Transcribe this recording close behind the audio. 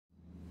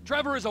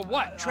Trevor is a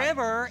what?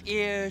 Trevor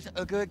is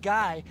a good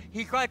guy.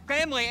 He's got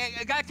family.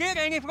 Got kids,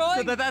 ain't he,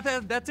 Floyd?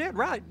 That's it,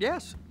 right?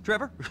 Yes,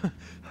 Trevor.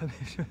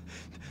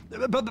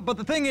 but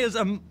the thing is,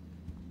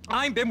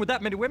 I ain't been with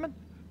that many women.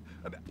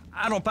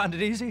 I don't find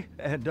it easy,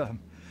 and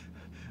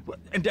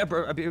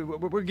Deborah, I mean,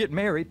 we're getting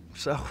married,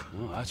 so.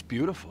 Oh, that's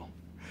beautiful.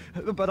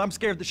 But I'm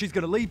scared that she's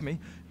gonna leave me.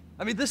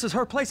 I mean, this is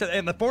her place,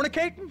 and the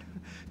fornicating?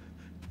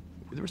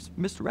 There's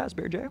Mr.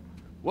 Raspberry Jam.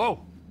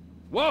 Whoa,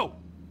 whoa!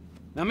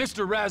 Now,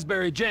 Mr.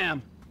 Raspberry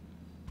Jam,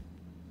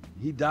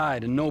 he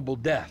died a noble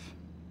death,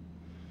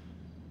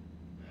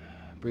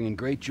 bringing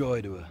great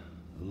joy to a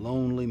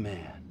lonely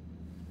man.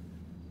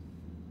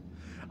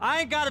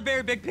 I ain't got a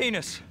very big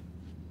penis.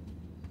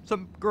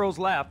 Some girls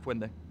laugh when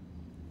they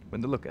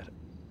look at it.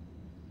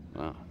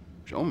 Wow,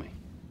 show me.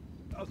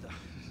 Oh,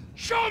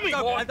 Show me,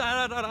 no, boy!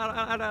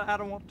 I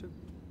don't want to.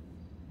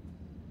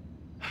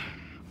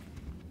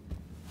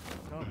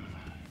 No.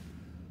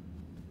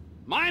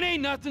 Mine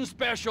ain't nothing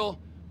special,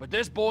 but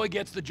this boy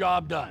gets the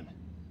job done.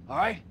 All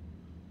right?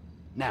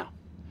 Now,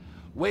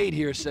 Wade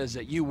here says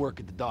that you work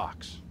at the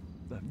docks.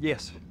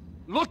 Yes.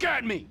 Look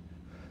at me!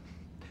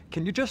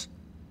 Can you just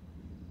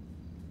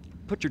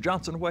put your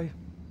Johnson away,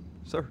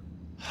 sir?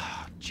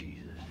 Oh,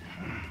 Jesus.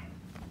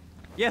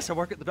 Yes, I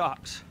work at the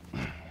docks.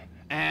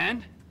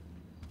 And?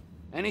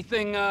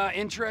 Anything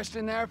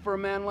interesting there for a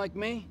man like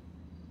me?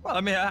 Well,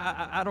 I mean,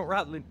 I don't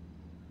rightly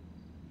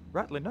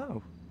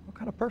know. What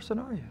kind of person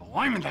are you? Oh,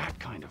 I'm that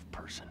kind of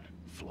person,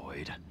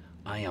 Floyd.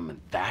 I am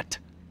that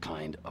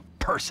kind of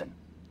person.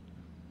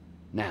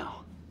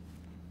 Now,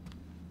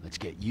 let's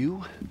get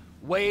you,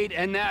 Wade,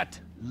 and that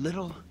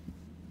little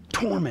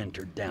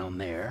tormentor down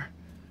there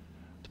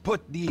to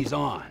put these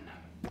on.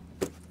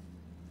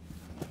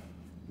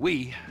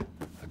 We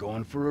are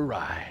going for a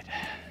ride.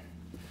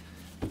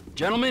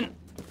 Gentlemen,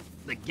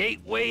 the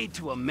gateway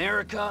to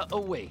America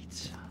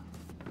awaits.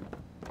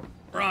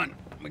 Ron,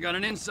 we got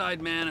an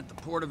inside man at the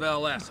port of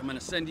LS. I'm gonna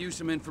send you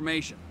some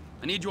information.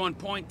 I need you on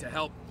point to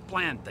help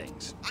plan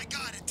things. I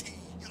got it, T.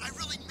 I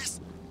really miss...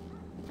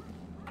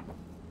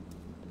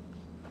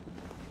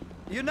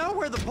 You know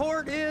where the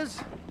port is?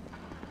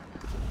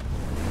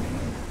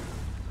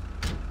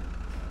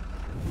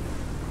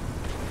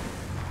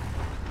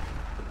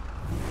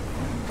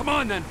 Come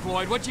on then,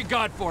 Floyd, what you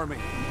got for me?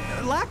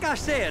 Like I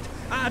said,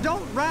 I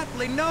don't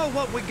rightly know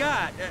what we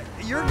got.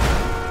 You're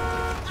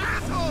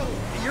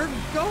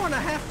going to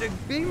have to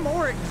be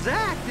more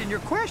exact in your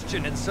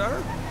questioning,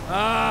 sir.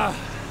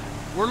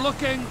 We're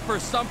looking for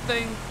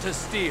something to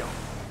steal.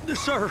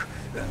 Sir,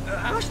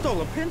 I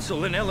stole a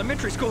pencil in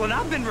elementary school, and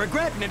I've been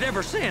regretting it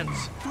ever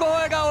since.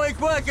 Floyd always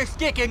was a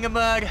stick in the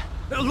mud.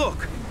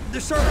 Look,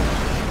 sir,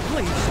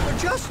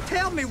 please, just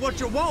tell me what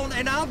you want,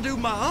 and I'll do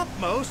my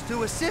utmost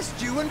to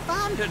assist you in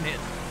finding it.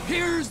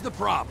 Here's the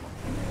problem.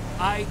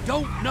 I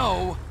don't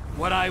know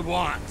what I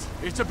want.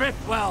 It's a bit,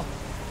 well,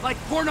 like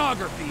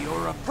pornography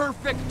or a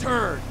perfect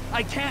turd.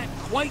 I can't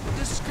quite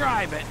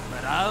describe it,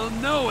 but I'll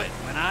know it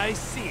when I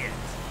see it.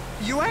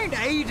 You ain't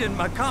aiding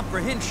my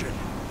comprehension.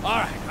 All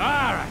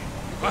right.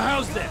 Well,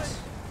 how's this?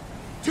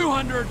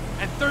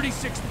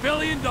 $236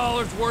 billion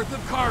worth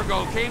of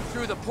cargo came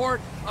through the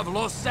port of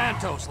Los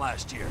Santos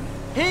last year.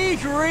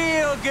 He's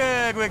real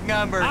good with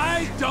numbers.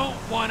 I don't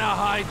want to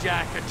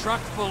hijack a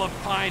truck full of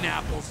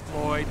pineapples,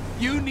 Floyd.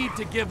 You need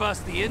to give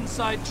us the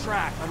inside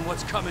track on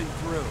what's coming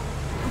through.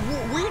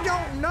 We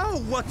don't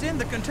know what's in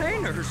the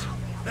containers.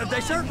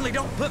 They certainly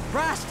don't put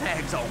price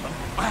tags on them.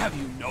 Have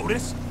you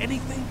noticed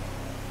anything?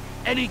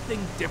 Anything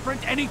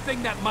different?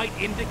 Anything that might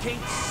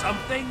indicate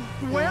something?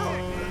 Well,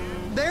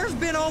 there's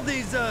been all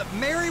these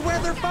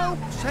Merryweather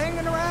folks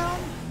hanging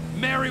around.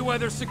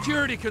 Merryweather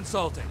Security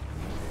Consulting.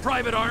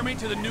 Private army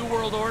to the New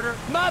World Order.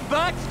 My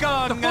butt's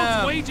gone The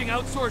folks waging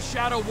outsourced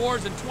shadow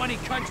wars in 20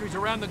 countries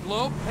around the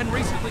globe and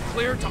recently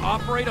cleared to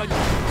operate on...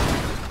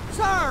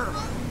 Sir!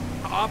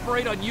 To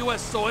operate on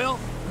U.S. soil?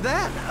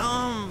 That,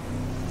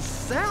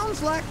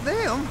 sounds like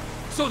them.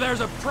 So there's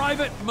a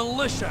private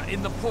militia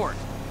in the port.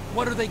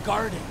 What are they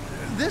guarding?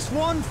 This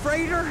one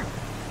freighter?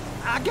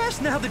 I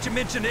guess now that you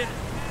mention it,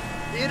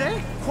 it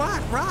ain't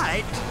quite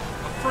right.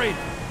 A freighter.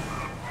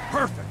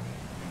 Perfect.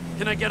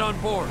 Can I get on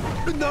board?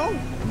 No,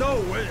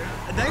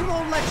 they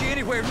won't let you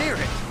anywhere near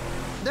it.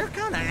 They're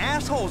kind of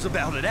assholes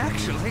about it,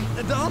 actually.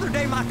 The other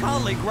day, my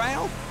colleague,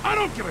 Ralph... I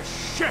don't give a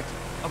shit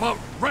about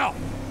Ralph.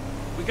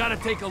 We gotta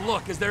take a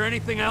look. Is there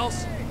anything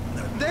else?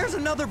 There's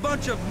another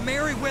bunch of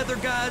Merryweather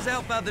guys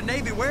out by the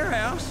Navy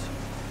warehouse.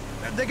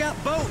 They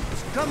got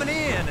boats coming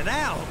in and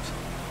out.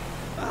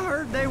 I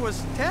heard they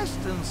was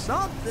testing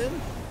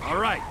something. All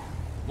right.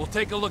 We'll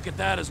take a look at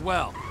that as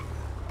well.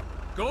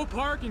 Go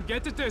park and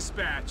get to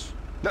dispatch.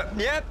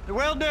 Yep,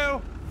 will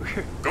do.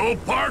 Go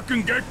park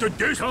and get to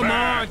dispatch! Come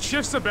on,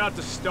 shift's about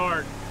to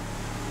start.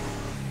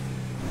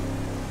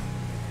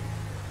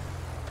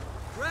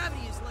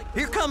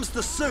 Here comes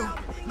the suit.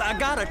 I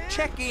gotta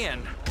check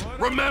in.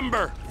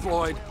 Remember,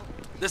 Floyd,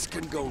 this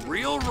can go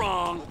real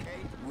wrong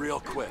real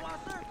quick.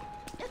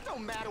 It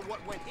don't matter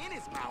what went in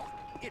his mouth.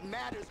 It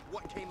matters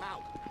what came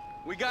out.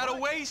 We got a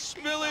waste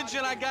spillage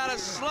and I got a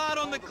slot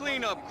on the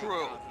cleanup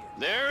crew.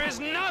 There is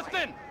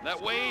nothing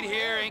that Wade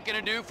here ain't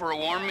gonna do for a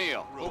warm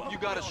meal. Hope you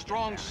got a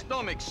strong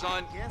stomach,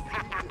 son.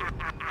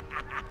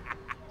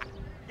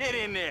 Get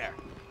in there.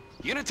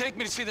 You gonna take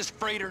me to see this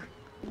freighter?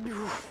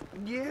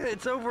 Yeah,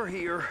 it's over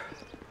here.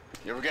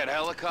 You ever get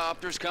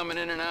helicopters coming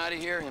in and out of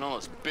here? You know,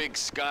 those big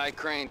sky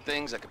crane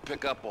things that could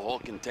pick up a whole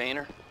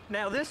container?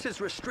 Now, this is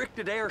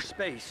restricted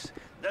airspace.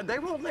 They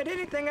won't let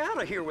anything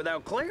out of here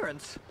without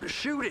clearance.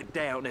 Shoot it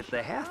down if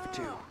they have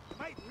to.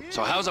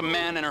 So how's a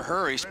man in a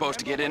hurry supposed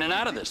to get in and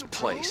out of this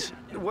place?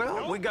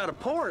 Well, we got a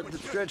port that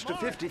stretched to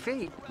 50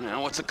 feet. You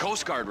know, what's the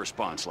Coast Guard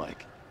response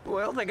like?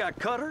 Well, they got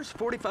cutters,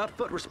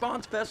 45-foot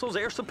response vessels,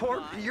 air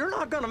support. You're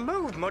not gonna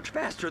move much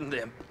faster than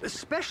them,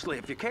 especially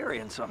if you're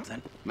carrying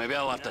something. Maybe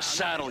I'll have to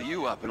saddle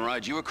you up and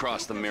ride you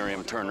across the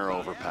Miriam Turner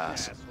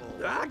overpass.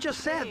 I just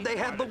said they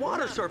had the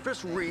water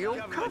surface real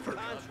covered.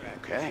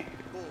 Okay.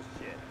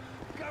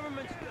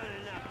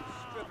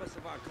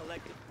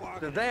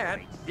 That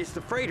is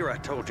the freighter I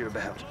told you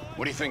about.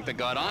 What do you think they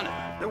got on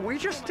it? We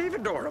just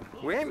stevedore them.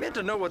 We ain't meant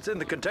to know what's in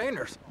the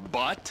containers.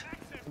 But?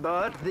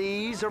 But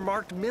these are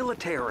marked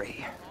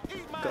military.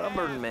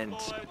 Government.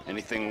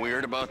 Anything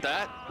weird about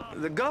that?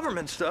 The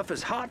government stuff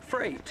is hot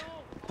freight.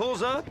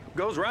 Pulls up,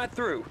 goes right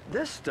through.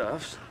 This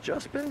stuff's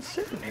just been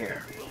sitting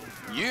here.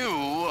 You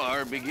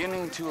are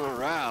beginning to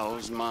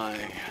arouse my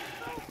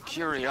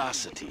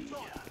curiosity.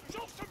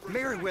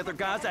 Merryweather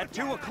guys at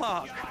 2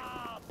 o'clock.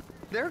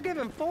 They're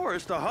giving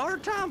Forrest a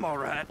hard time, all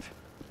right.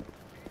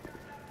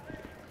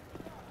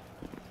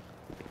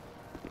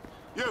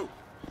 You!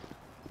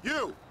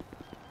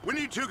 We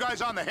need 2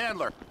 guys on the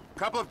handler.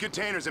 Couple of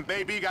containers and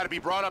Baby gotta be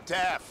brought up to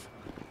F.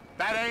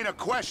 That ain't a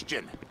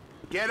question.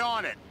 Get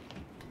on it.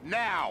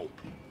 Now!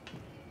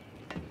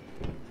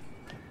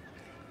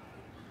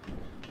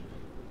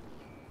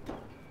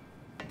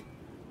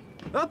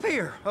 Up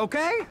here,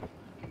 okay?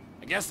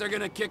 I guess they're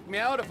gonna kick me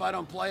out if I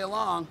don't play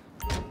along.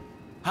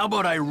 How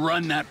about I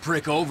run that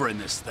prick over in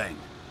this thing?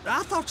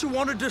 I thought you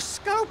wanted to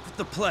scope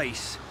the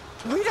place.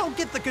 We don't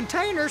get the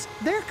containers,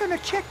 they're gonna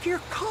check your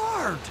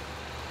card.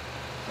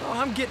 Oh,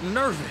 I'm getting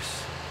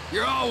nervous.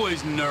 You're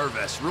always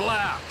nervous.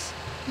 Relax.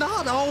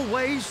 Not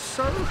always,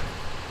 sir.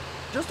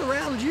 Just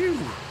around you.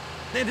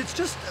 And it's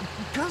just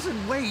Cousin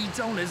Wade's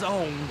on his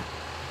own.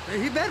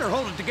 He better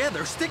hold it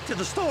together, stick to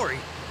the story.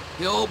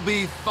 He'll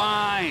be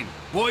fine.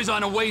 Boy's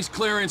on a waste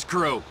clearance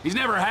crew. He's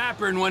never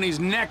happier than when he's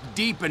neck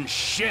deep in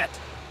shit.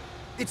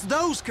 It's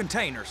those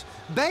containers.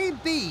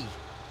 Baby,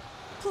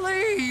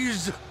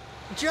 please,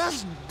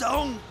 just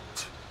don't.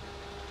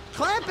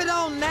 Clamp it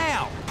on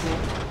now.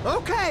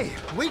 Okay,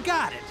 we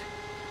got it.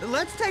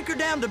 Let's take her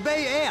down to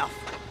Bay F.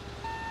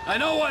 I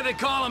know why they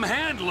call them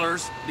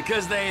handlers,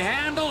 because they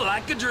handle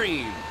like a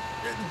dream.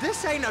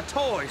 This ain't a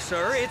toy,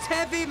 sir. It's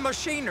heavy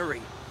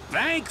machinery.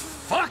 Thank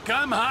fuck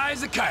I'm high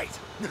as a kite.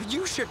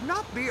 You should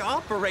not be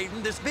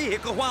operating this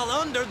vehicle while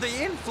under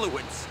the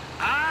influence.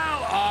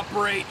 I'll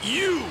operate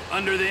you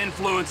under the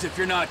influence if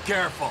you're not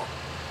careful.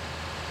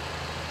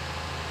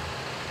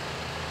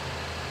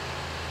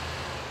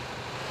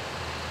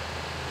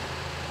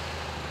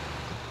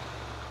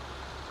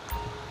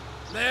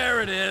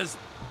 There it is.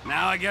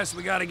 Now I guess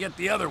we gotta get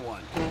the other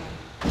one.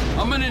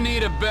 I'm gonna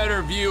need a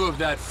better view of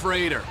that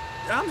freighter.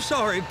 I'm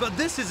sorry, but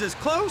this is as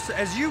close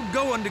as you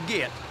going to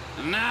get.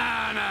 Nah.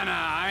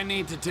 I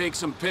need to take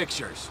some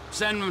pictures.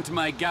 Send them to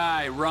my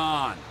guy,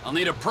 Ron. I'll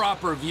need a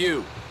proper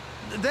view.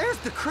 There's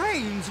the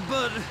cranes,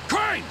 but...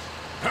 Cranes!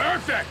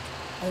 Perfect!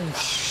 Oh,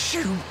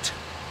 shoot!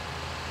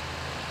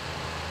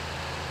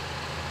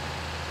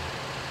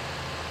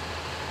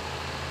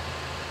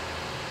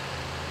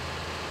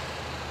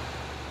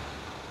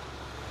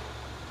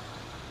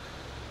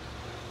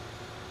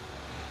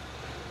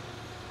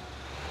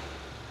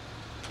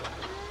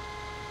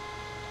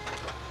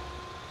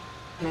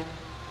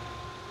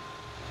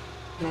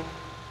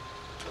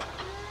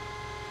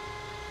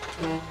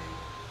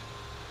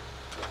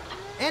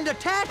 And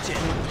attach it.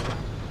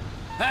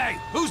 Hey,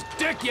 whose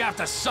dick you have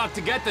to suck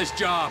to get this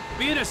job?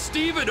 Being a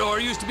stevedore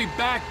used to be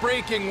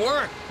back-breaking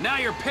work. Now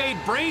you're paid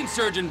brain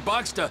surgeon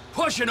bucks to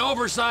push an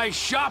oversized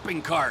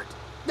shopping cart.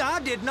 I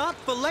did not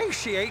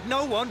fellatiate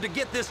no one to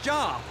get this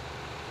job.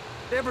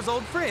 Deborah's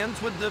old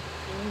friends with the...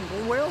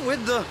 well,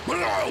 with the...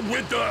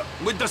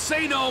 With the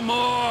say no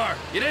more.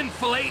 You didn't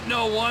fillet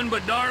no one,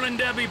 but darling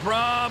Debbie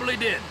probably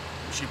did.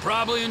 She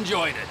probably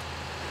enjoyed it.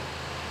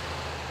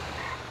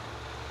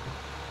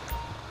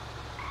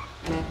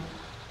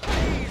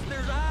 Jeez,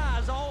 there's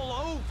eyes all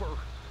over.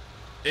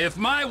 If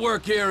my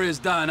work here is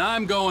done,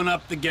 I'm going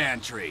up the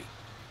gantry.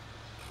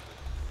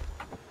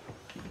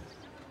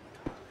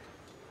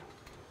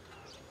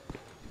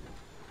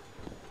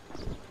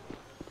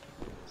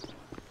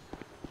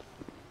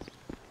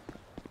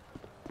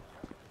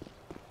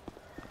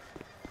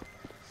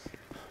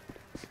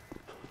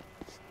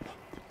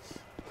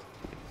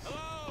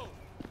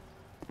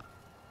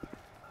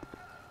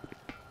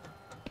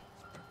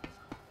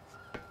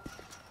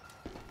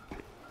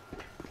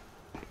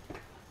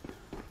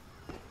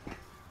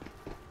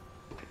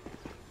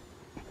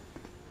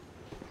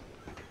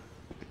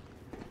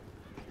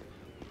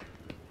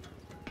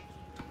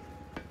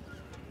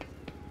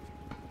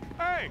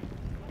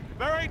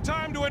 There ain't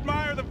time to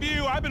admire the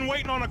view. I've been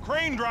waiting on a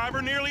crane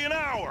driver nearly an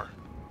hour.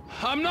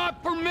 I'm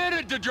not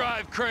permitted to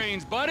drive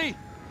cranes, buddy.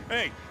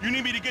 Hey, you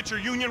need me to get your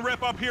union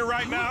rep up here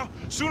right now?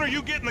 Sooner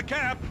you get in the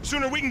cab,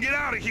 sooner we can get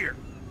out of here.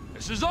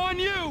 This is on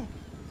you.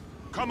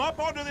 Come up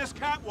onto this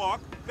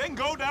catwalk, then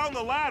go down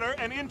the ladder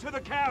and into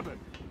the cabin.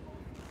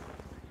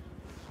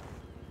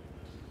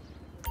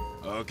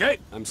 Okay,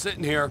 I'm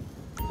sitting here.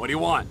 What do you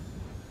want?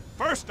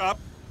 First up,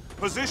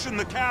 position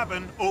the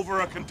cabin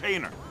over a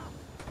container.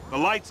 The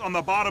lights on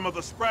the bottom of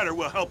the spreader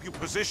will help you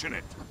position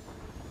it.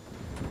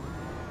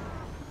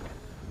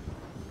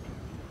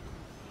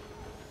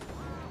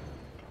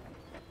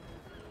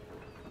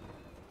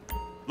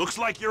 Looks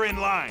like you're in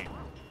line.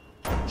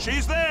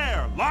 She's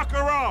there! Lock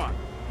her on!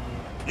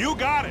 You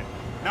got it!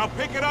 Now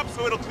pick it up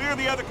so it'll clear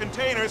the other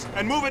containers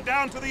and move it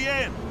down to the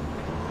end.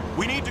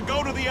 We need to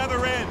go to the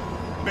other end.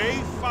 Bay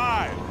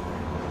 5.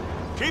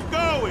 Keep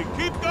going!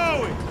 Keep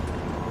going!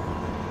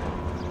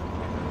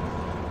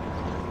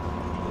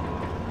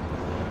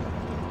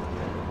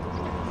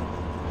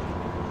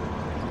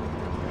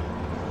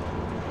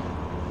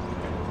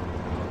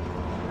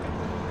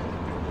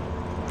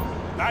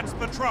 That's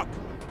the truck.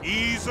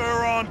 Ease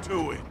her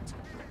onto it.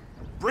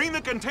 Bring the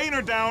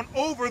container down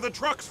over the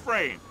truck's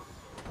frame.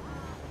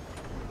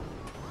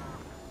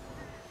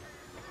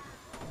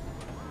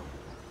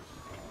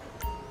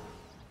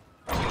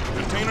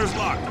 Container's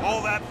locked,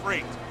 all that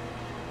freight.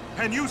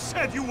 And you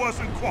said you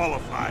wasn't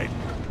qualified.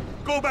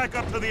 Go back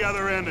up to the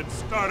other end and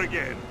start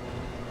again.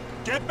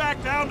 Get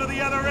back down to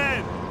the other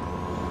end.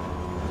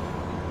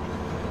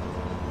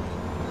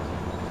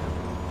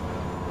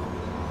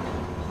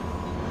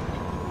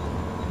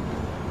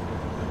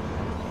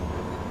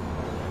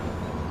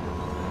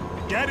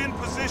 Get in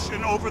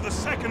position over the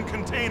second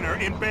container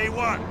in Bay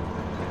 1.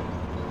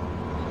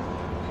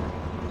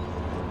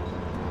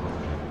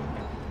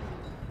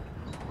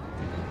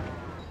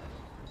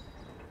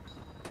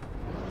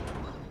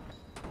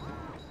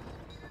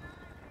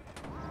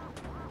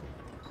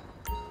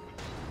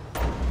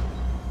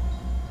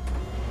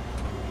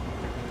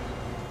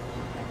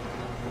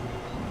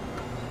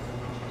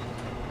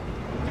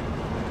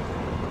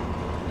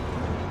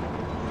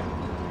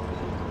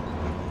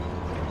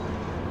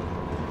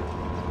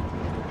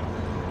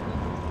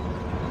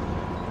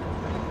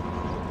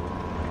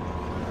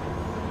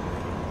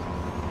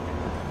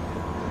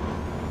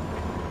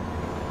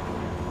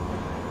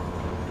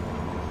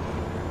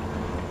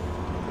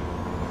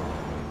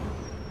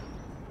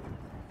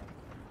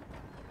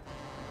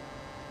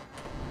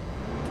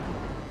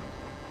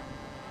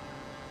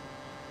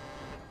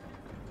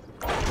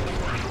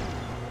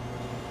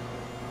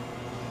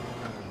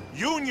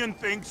 Union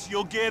thinks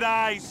you'll get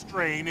eye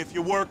strain if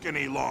you work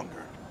any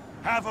longer.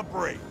 Have a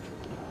break.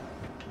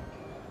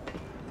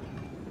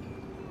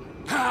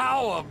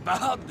 How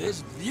about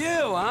this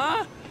view,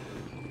 huh?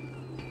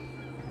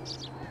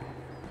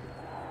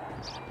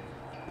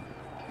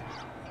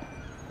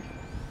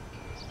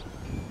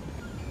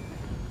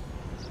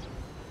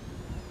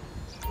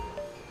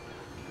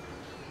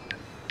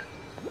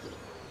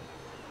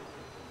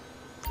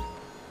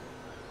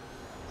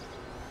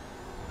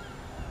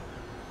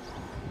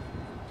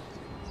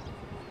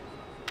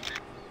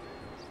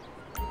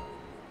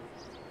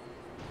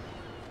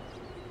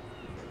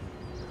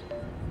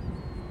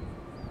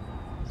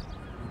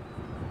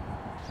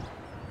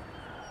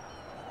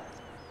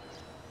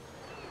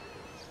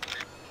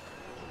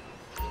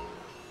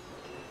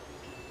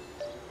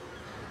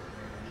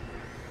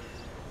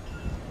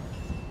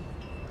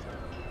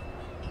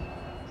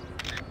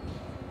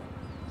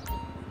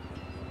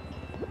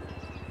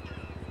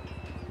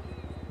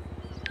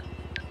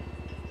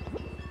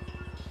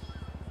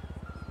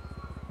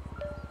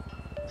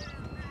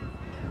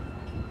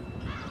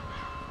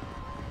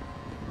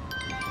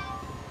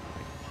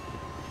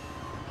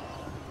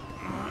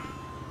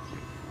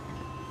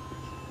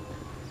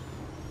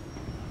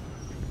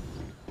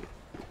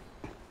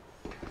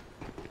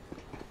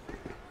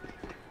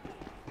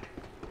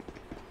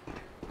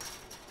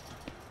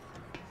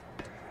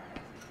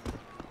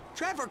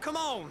 Trevor, come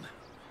on.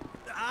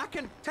 I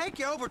can take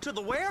you over to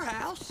the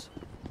warehouse.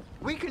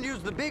 We can use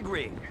the big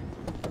rig.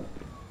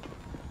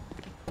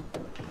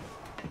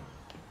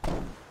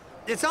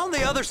 It's on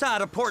the other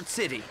side of Port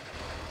City.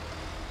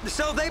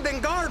 So they've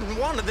been guarding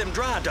one of them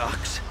dry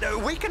docks.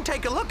 We can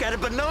take a look at it,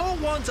 but no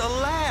one's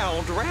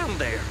allowed around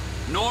there.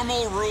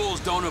 Normal rules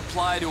don't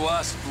apply to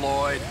us,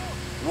 Floyd.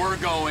 We're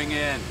going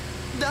in.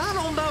 I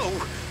don't know.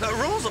 The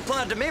rules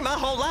applied to me my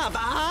whole life.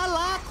 I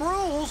like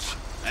rules.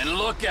 And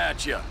look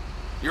at you.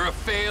 You're a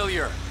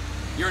failure.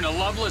 You're in a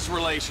loveless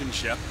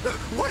relationship.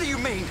 What do you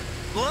mean?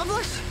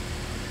 Loveless?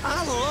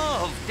 I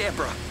love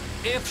Deborah.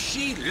 If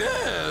she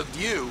loved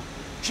you,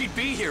 she'd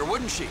be here,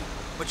 wouldn't she?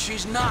 But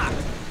she's not.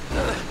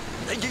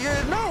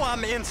 You know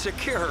I'm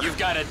insecure. You've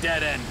got a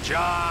dead-end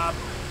job.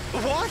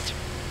 What?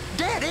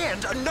 Dead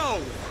end? No.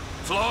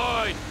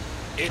 Floyd,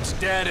 it's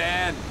dead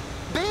end.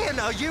 Being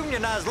a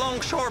unionized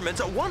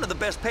longshoreman's one of the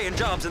best paying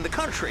jobs in the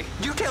country.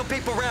 You tell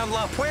people around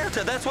La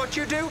Puerta that's what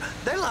you do,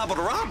 they're liable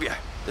to rob you.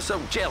 They're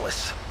so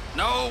jealous.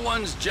 No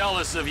one's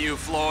jealous of you,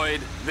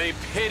 Floyd. They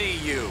pity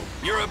you.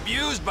 You're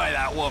abused by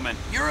that woman.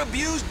 You're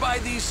abused by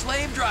these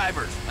slave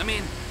drivers. I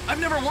mean, I've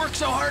never worked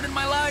so hard in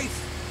my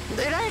life.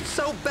 It ain't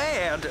so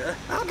bad.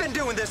 I've been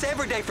doing this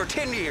every day for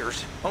 10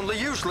 years, only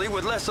usually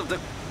with less of the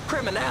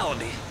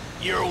criminality.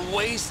 You're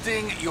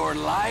wasting your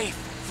life,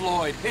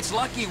 Floyd. It's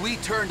lucky we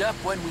turned up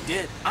when we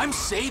did. I'm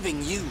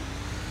saving you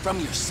from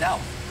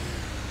yourself.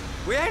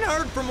 We ain't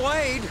heard from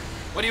Wade.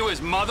 What are you,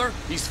 his mother?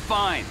 He's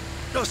fine.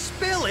 The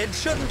spillage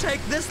shouldn't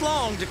take this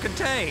long to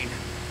contain.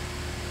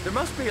 There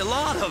must be a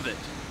lot of it.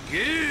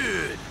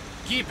 Good.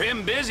 Keep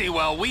him busy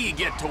while we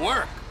get to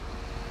work.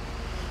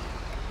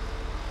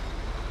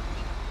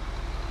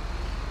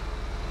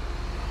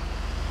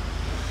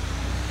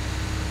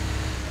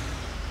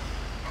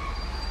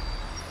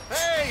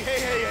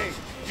 Hey!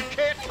 You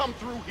can't come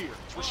through here.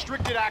 It's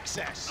restricted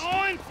access. No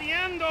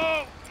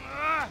entiendo.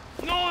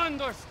 No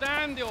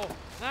understando.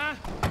 Huh?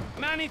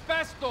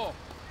 Manifesto.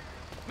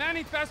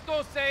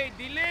 Manifesto say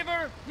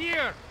deliver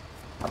here.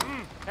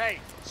 Hey,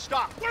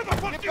 stop. Where the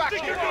fuck do you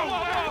think you're going?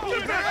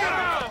 Get back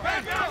out!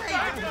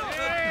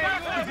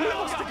 He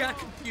must have got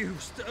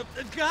confused.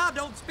 God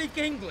don't speak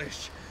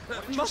English.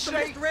 Must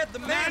have misread the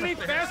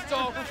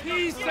Manifesto.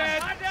 He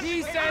said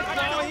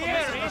go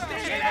here.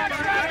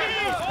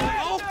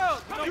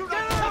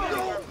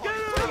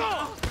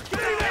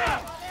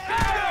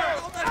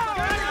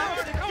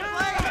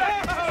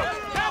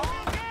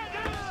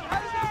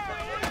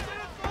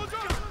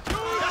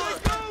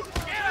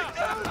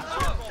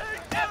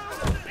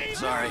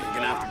 Sorry, you're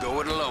gonna have to go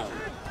it alone.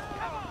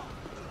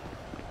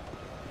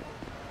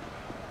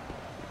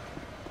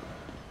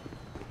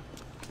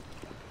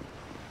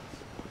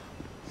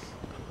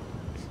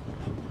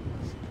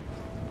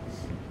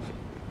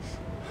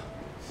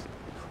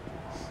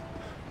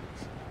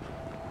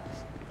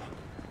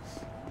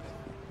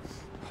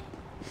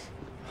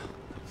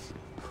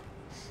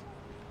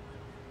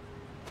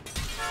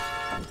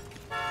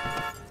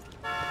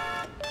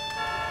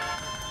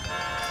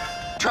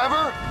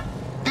 Trevor,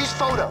 these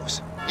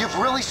photos, you've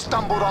really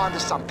stumbled onto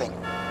something.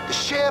 The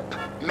ship,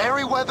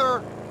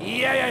 Merryweather.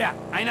 Yeah,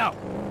 I know.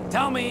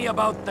 Tell me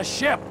about the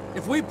ship.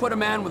 If we put a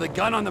man with a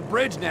gun on the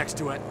bridge next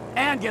to it,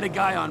 and get a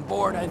guy on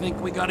board, I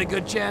think we got a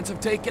good chance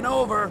of taking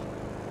over.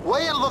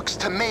 Way it looks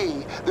to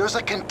me, there's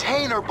a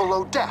container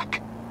below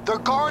deck. They're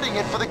guarding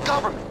it for the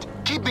government,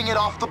 keeping it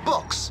off the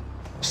books.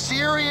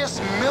 Serious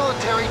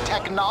military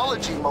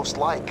technology, most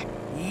like.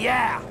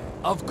 Yeah,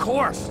 of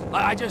course.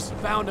 I just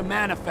found a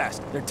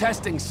manifest. They're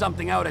testing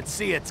something out at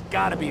sea. It's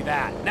gotta be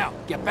that. Now,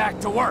 get back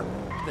to work.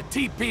 The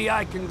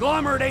TPI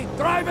conglomerate ain't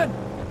thriving.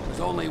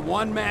 There's only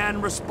one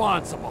man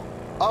responsible.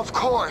 Of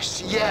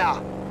course, yeah.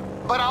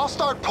 But I'll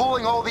start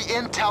pulling all the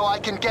intel I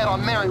can get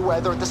on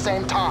Merryweather at the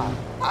same time.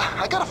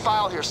 I got a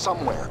file here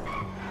somewhere.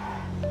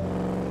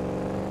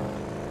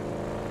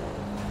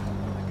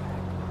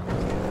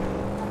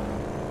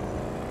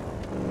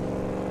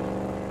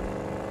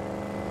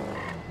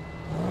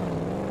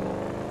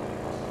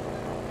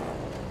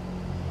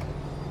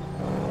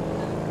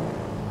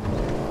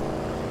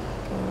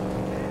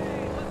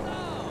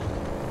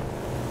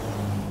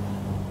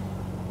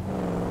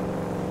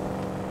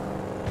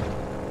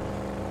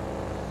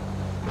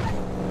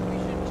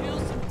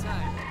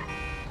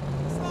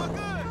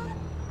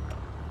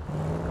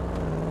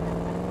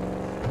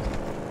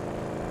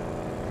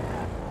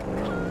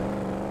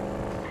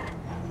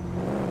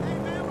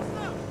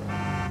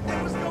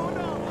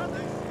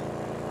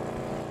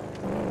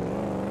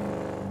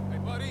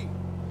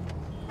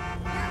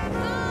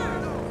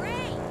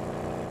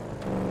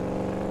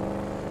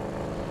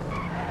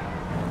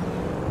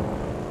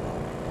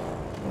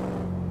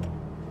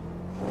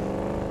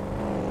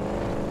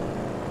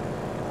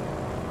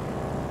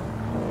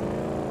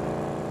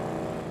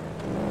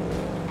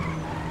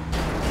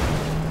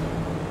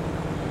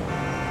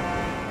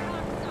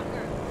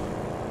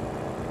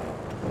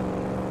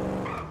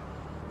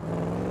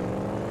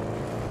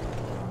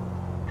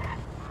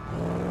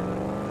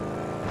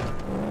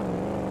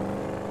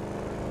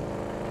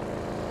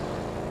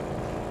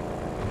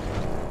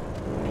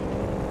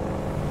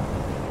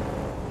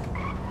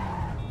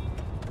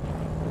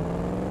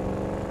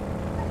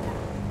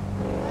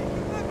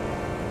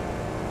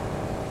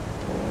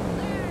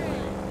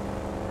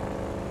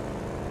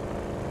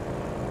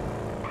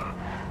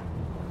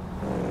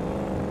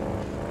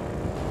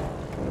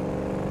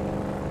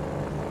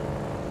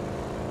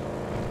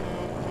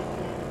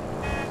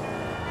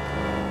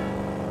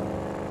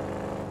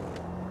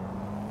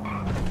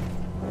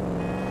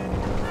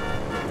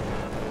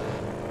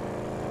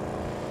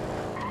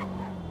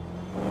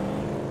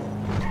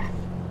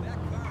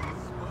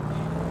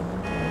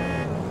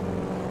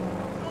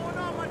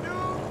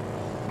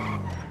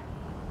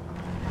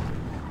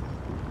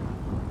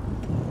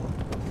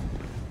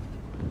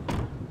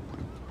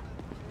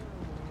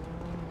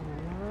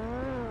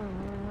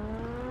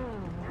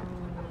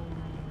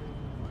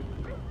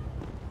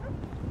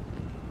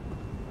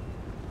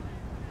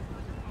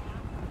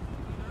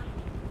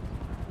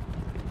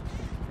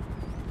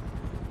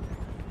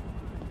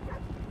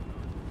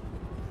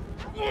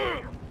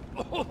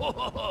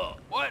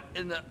 What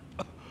in the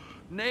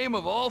name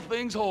of all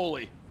things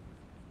holy?